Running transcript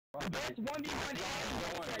the best 1v1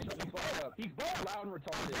 He's both. Loud and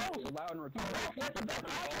retarded. Loud and retarded. You have the best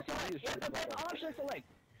option select. You have the best option select.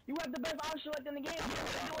 You have the best option select in the game.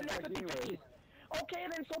 Okay,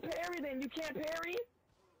 then so parry then. You can't parry?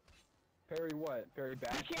 Parry what? Parry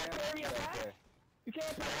back? You can't parry attack? Okay. You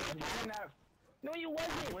can't parry attack? No, you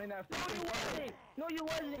wasn't. No, you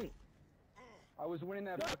wasn't. I was winning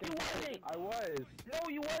that no, fucking you wasn't. I was. No,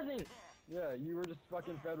 you wasn't. Yeah, you were just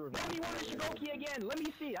fucking fed revenge. Let me win the Shigoki again. Let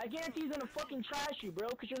me see. I guarantee he's gonna fucking trash you, bro,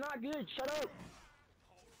 because you're not good. Shut up.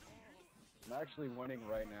 I'm actually winning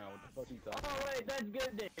right now. What the fuck are you talking about? Alright, that's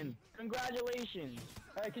good then. Congratulations.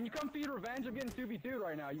 Hey, can you come feed revenge? I'm getting 2v2'd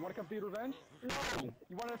right now. You wanna come feed revenge? No.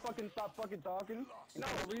 You wanna fucking stop fucking talking? No,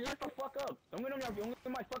 shut the fuck up. I'm gonna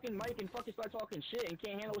my fucking mic and fucking start talking shit and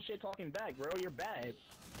can't handle shit talking back, bro. You're bad.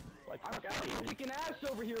 Like, I'm fucking kicking ass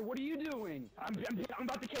over here. What are you doing? I'm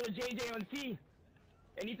about to kill a JJ on T.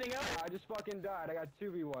 Anything else? I just fucking died. I got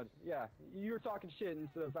 2v1. Yeah, you were talking shit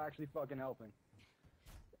instead of actually fucking helping.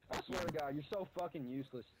 I swear to God, you're so fucking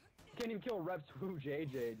useless. You can't even kill Reps Who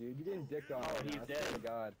JJ, dude. You're getting dicked on. Oh, he's dead. I swear to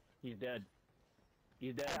God. He's dead.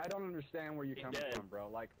 He's dead. I don't understand where you're coming from, bro.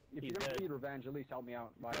 Like, if you're gonna need revenge, at least help me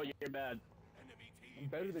out. No, you're bad. I'm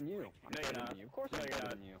better than you. No, you're not. Of course I'm better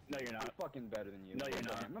than you. No, you're not. I'm fucking better than you. No, you're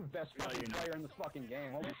not. I'm the best fucking player in this fucking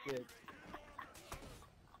game. Holy shit.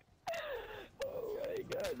 Oh my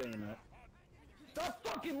God, no, you're not. Stop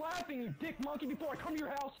fucking laughing, you dick monkey, before I come to your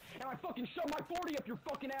house and I fucking shove my 40 up your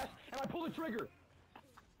fucking ass and I pull the trigger.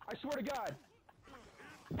 I swear to God.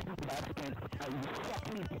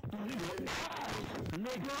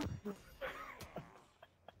 Nigga.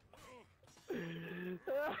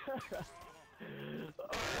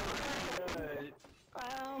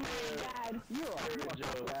 Oh my God. You're a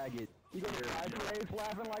fucking faggot. You got your parades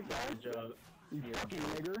laughing like that? You fucking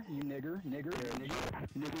nigger. You nigger. Nigger.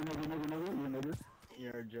 Nigger.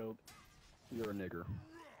 You're a joke. You're a nigger.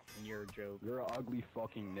 You're a joke. You're an ugly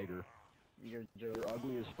fucking nigger. You're a joke. You're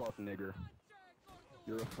ugly as fuck, nigger.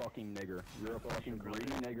 You're a fucking nigger. You're a fucking greedy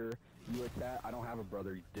nigger. You attack. I don't have a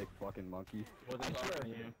brother, you dick fucking monkey. Wasn't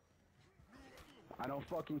talking to you. I don't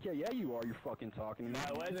fucking care. Yeah, you are. You're fucking talking to me.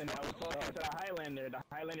 No, I wasn't. I was talking to the Highlander. The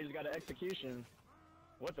Highlander's got an execution.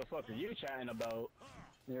 What the fuck are you chatting about?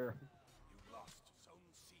 Here.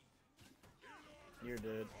 You're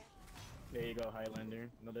dead. There you go, Highlander.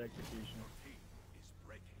 Another execution.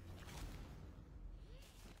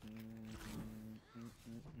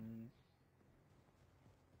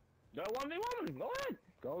 Go 1v1. Go ahead.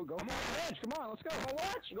 Go. Come on, Edge. Come on, let's go. Go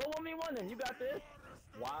watch. Go 1v1 then. You got this.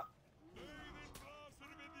 Wop.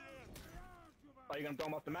 Are you gonna throw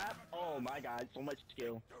him off the map? Oh my God, so much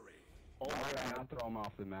skill. Oh my God. I'll throw him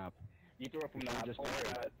off the map. You threw it from the map. Just oh my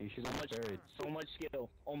God. He should have just buried. So much skill.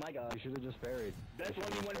 Oh my God. He should have just buried. Best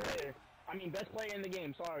 1v1 player. I mean, best player in the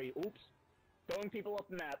game. Sorry. Oops. Throwing people off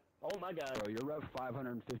the map. Oh my God. Bro, you're rep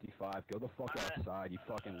 555. Go the fuck outside, you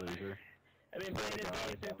fucking loser. I've been playing this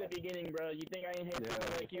game since the beginning, bro. You think I ain't hit people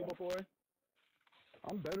like you before?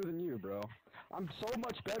 I'm better than you, bro. I'm so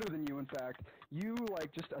much better than you, in fact. You,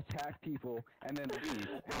 like, just attack people and then leave,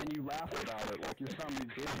 and you laugh about it like you're some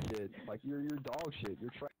dipshit. Like, you're dog shit.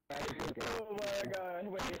 You're trash. Oh my God.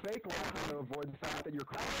 Wait. You fake laughing to avoid the fact that you're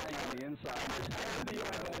crying on the inside. How much you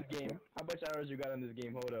got in this game? How much hours you got in this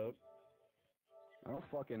game? Hold up. I don't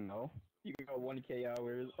fucking know. You got 1K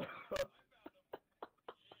hours.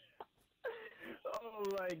 Oh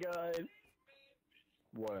my God.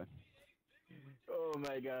 What? Oh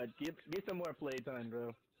my God. Get some more playtime,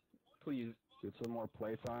 bro. Please. Get some more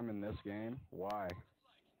playtime in this game? Why?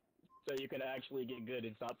 So you can actually get good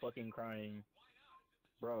and stop fucking crying.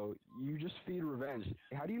 Bro, you just feed revenge.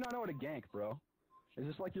 How do you not know how to gank, bro? Is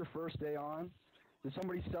this like your first day on? Did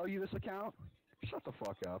somebody sell you this account? Shut the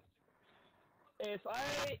fuck up. If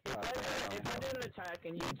I did an attack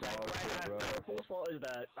and you attacked right after, whose fault is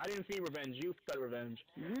that? I didn't feed revenge. You got revenge.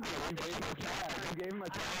 You did. You gave him a tag. You gave him a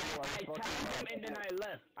tag. I tagged him and then I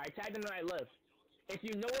left. I tagged him and I left. If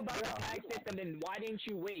you know about the tag system, then why didn't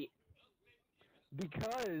you wait?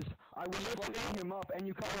 Because I was fucking him up, and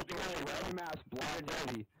you called him random ass blind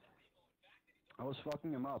heavy. I was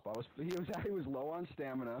fucking him up. He was low on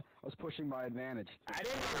stamina. I was pushing my advantage. I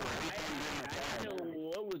didn't know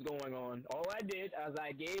what was going on. All I did is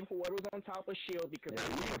I gave whoever was on top of shield because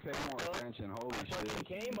you need to pay more attention. Holy shit! He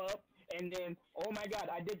came up, and then oh my God,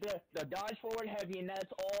 I did the dodge forward heavy, and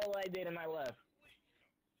that's all I did, and I left.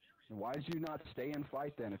 Why did you not stay and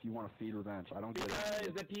fight then if you want to feed revenge? I don't get it.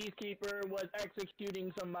 Because the Peacekeeper was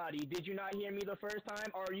executing somebody. Did you not hear me the first time?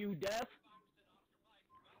 Are you deaf?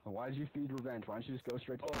 Why did you feed revenge? Why don't you just go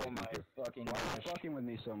straight to the Peacekeeper? Fucking Why are you fucking with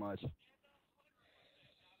me so much?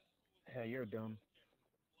 Hey, you're dumb.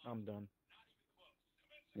 I'm done.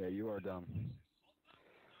 Yeah, you are dumb.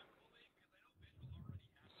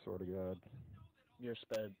 Swear to God. You're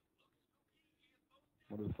sped.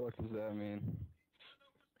 What the fuck does that mean?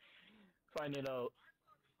 Find it out.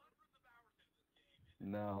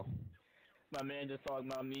 No. My man just talked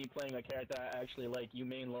about me playing a character I actually like. You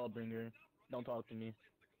main Lawbringer. Don't talk to me.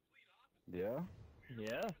 Yeah?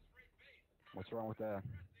 Yeah. What's wrong with that?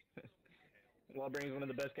 Lawbringer's one of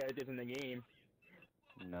the best characters in the game.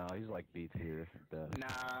 No, he's like B tier at best.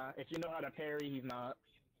 Nah, if you know how to parry, he's not.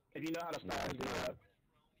 If you know how to Yeah, stop, I he's do. not.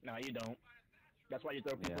 Nah, you don't. That's why you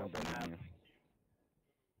throw people Yeah, off the map. you.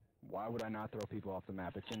 Why would I not throw people off the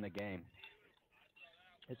map? It's in the game.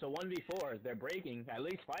 It's a 1v4. They're breaking. At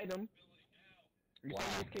least fight him. You Wow. say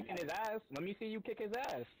he's kicking his ass. Let me see you kick his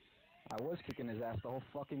ass. I was kicking his ass the whole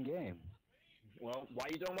fucking game. Well, why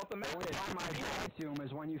you throw him off the map The only then? time I died to him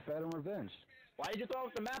is when you fed him revenge. Why did you throw him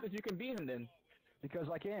off the map if you can beat him then? Because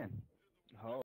I can. Oh.